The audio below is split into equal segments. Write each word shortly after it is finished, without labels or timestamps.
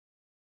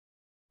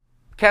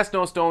Cast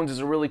No Stones is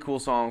a really cool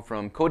song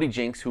from Cody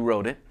Jinks, who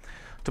wrote it.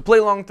 To play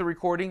along with the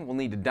recording, we'll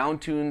need to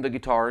downtune the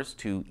guitars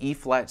to E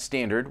flat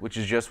standard, which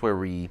is just where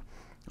we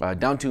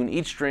downtune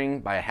each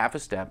string by a half a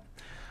step.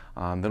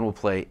 Then we'll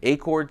play A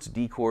chords,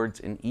 D chords,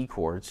 and E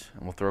chords,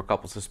 and we'll throw a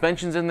couple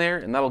suspensions in there,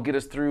 and that'll get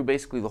us through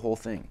basically the whole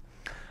thing.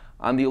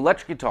 On the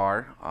electric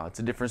guitar, it's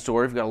a different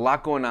story. We've got a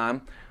lot going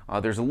on.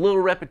 There's a little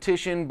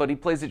repetition, but he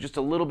plays it just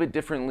a little bit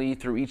differently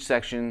through each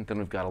section. Then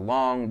we've got a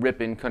long,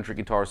 ripping country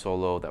guitar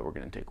solo that we're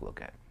going to take a look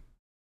at.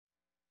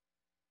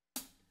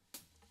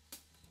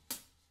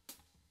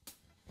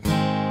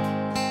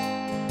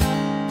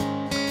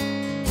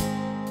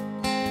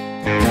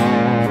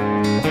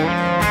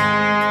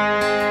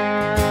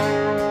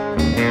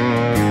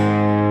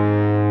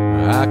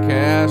 I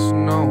cast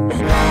no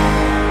stone,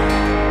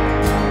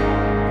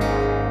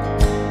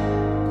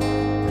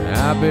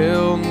 I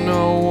build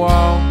no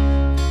wall,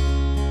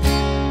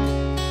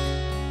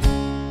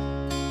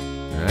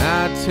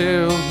 I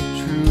tell the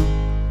truth.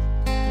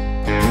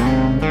 The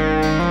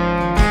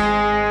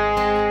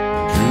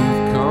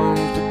truth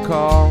comes to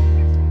call.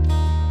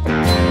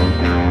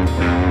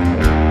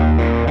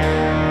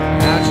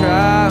 I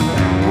try to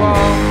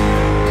walk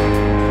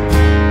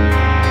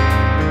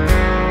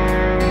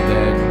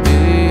that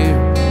big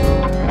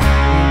road.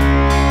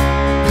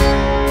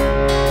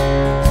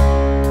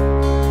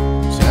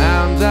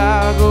 Sometimes I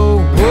go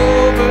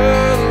over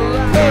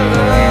the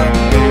line.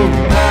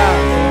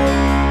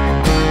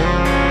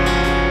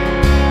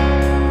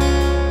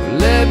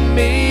 Let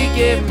me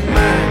get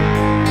mine.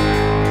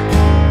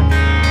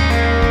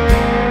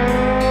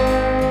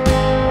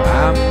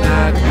 I'm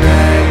not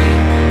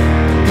dragging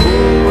the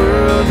whole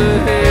world to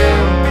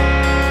hell,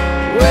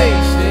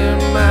 wasting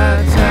my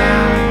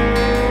time.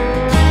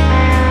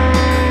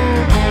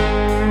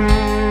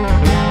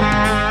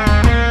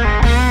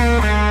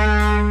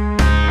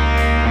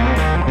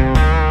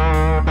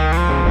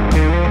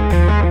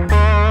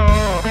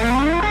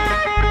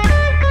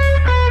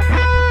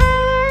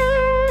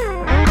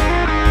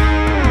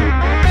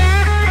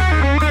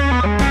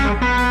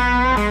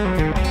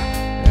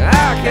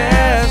 I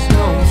cast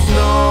no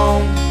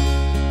stone.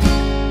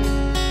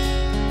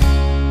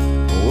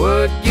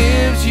 What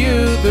gives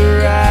you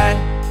the right?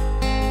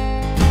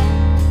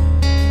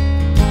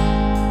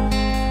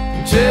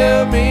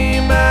 Tell me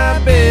my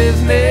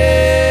business.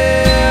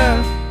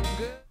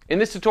 In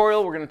this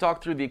tutorial, we're going to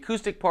talk through the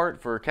acoustic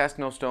part for Cast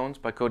No Stones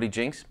by Cody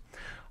Jinks.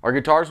 Our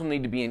guitars will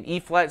need to be in E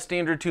flat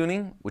standard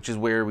tuning, which is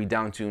where we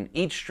downtune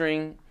each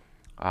string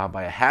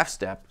by a half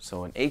step,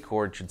 so an A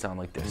chord should sound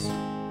like this.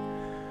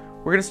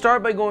 We're going to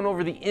start by going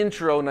over the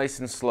intro nice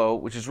and slow,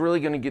 which is really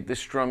going to get this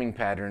strumming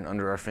pattern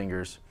under our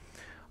fingers.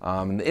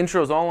 The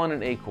intro is all on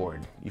an A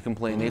chord. You can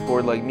play an A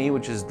chord like me,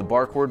 which is the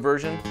bar chord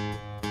version.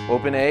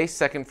 Open A,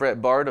 2nd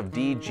fret barred of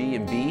D, G,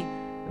 and B.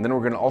 And then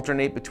we're going to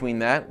alternate between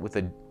that with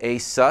an A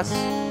sus.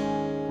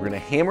 We're going to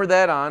hammer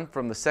that on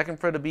from the 2nd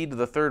fret of B to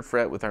the 3rd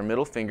fret with our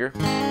middle finger.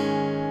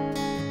 And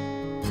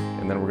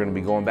then we're going to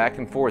be going back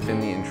and forth in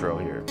the intro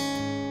here.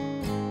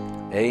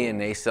 A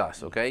and A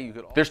sus, okay?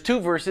 There's 2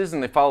 verses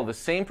and they follow the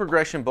same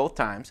progression both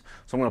times.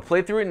 So I'm going to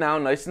play through it now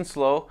nice and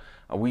slow.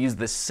 We use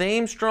the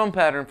same strum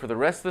pattern for the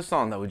rest of the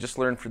song that we just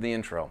learned for the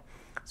intro.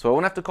 So I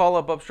won't have to call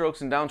up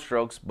upstrokes and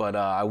downstrokes, but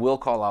I will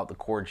call out the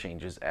chord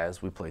changes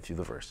as we play through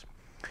the verse.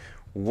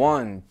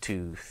 1,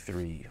 2,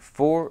 3,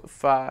 4,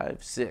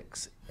 5,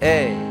 6.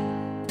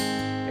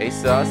 A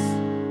sus.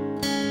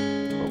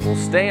 But we'll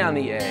stay on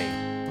the A.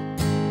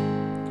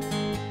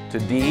 To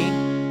D.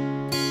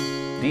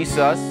 D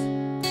sus.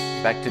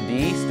 Back to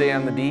D, stay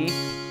on the D.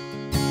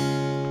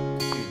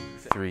 2,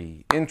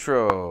 3,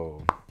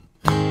 intro.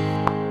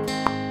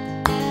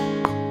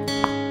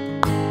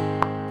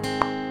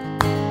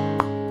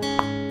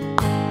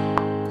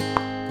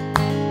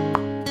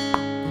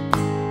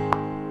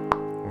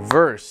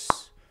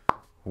 Verse.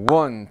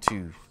 1,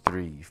 2,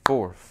 3,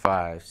 4,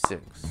 5,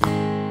 6.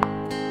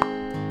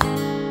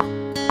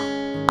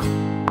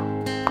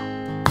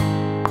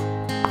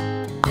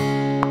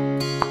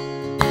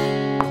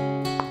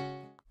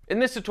 In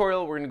this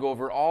tutorial, we're going to go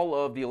over all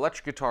of the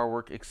electric guitar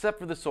work except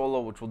for the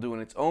solo, which we'll do in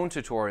its own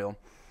tutorial.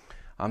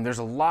 There's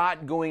a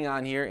lot going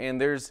on here,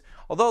 and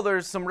although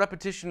there's some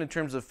repetition in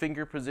terms of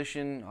finger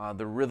position,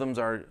 the rhythms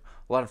are a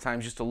lot of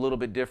times just a little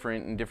bit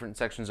different in different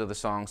sections of the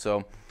song.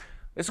 So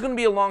it's going to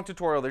be a long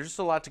tutorial. There's just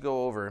a lot to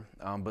go over,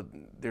 but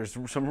there's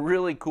some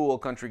really cool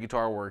country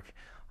guitar work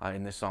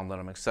in this song that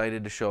I'm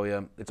excited to show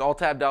you. It's all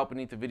tabbed out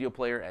beneath the video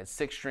player at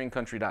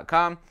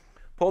 6stringcountry.com.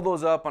 Pull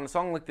those up. On a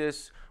song like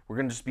this, we're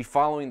going to just be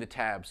following the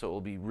tabs, so it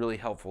will be really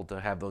helpful to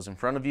have those in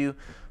front of you.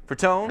 For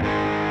tone,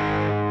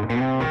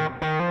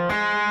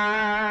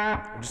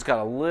 just got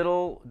a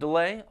little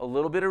delay, a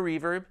little bit of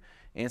reverb,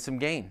 and some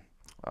gain.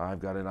 I've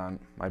got it on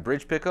my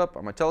bridge pickup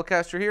on my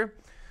Telecaster here,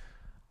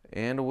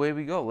 and away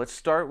we go. Let's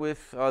start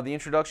with the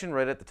introduction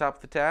right at the top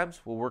of the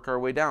tabs. We'll work our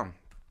way down.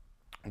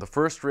 The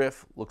first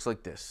riff looks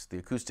like this. The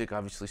acoustic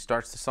obviously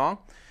starts the song,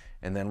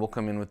 and then we'll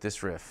come in with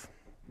this riff.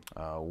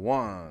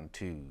 1,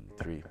 2,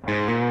 3.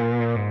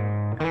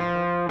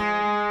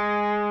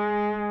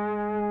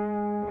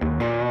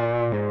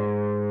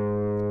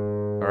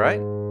 right,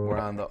 we're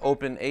on the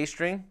open A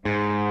string,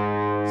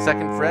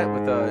 2nd fret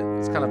with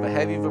it's kind of a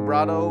heavy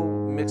vibrato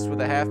mixed with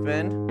a half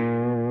bend.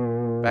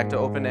 Back to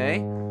open A,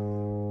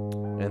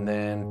 and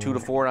then 2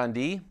 to 4 on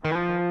D.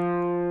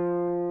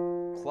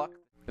 Cluck.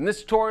 In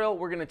this tutorial,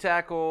 we're going to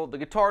tackle the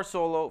guitar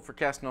solo for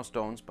Cast No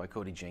Stones by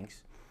Cody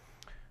Jinks.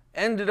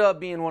 Ended up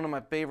being one of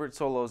my favorite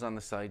solos on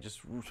the site. Just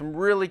some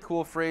really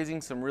cool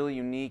phrasing, some really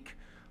unique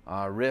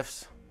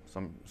riffs,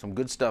 some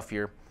good stuff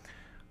here.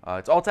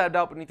 It's all tabbed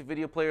out beneath the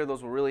video player.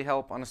 Those will really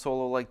help on a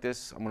solo like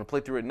this. I'm going to play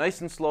through it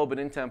nice and slow but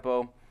in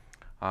tempo.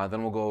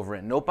 Then we'll go over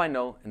it note by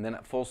note and then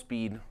at full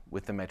speed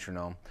with the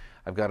metronome.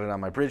 I've got it on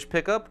my bridge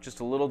pickup, just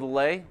a little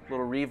delay, a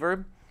little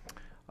reverb,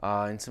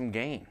 and some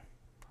gain.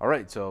 All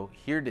right, so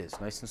here it is,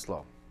 nice and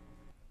slow.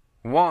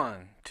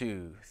 1,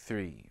 2,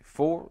 3,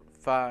 4,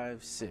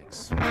 5,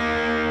 6.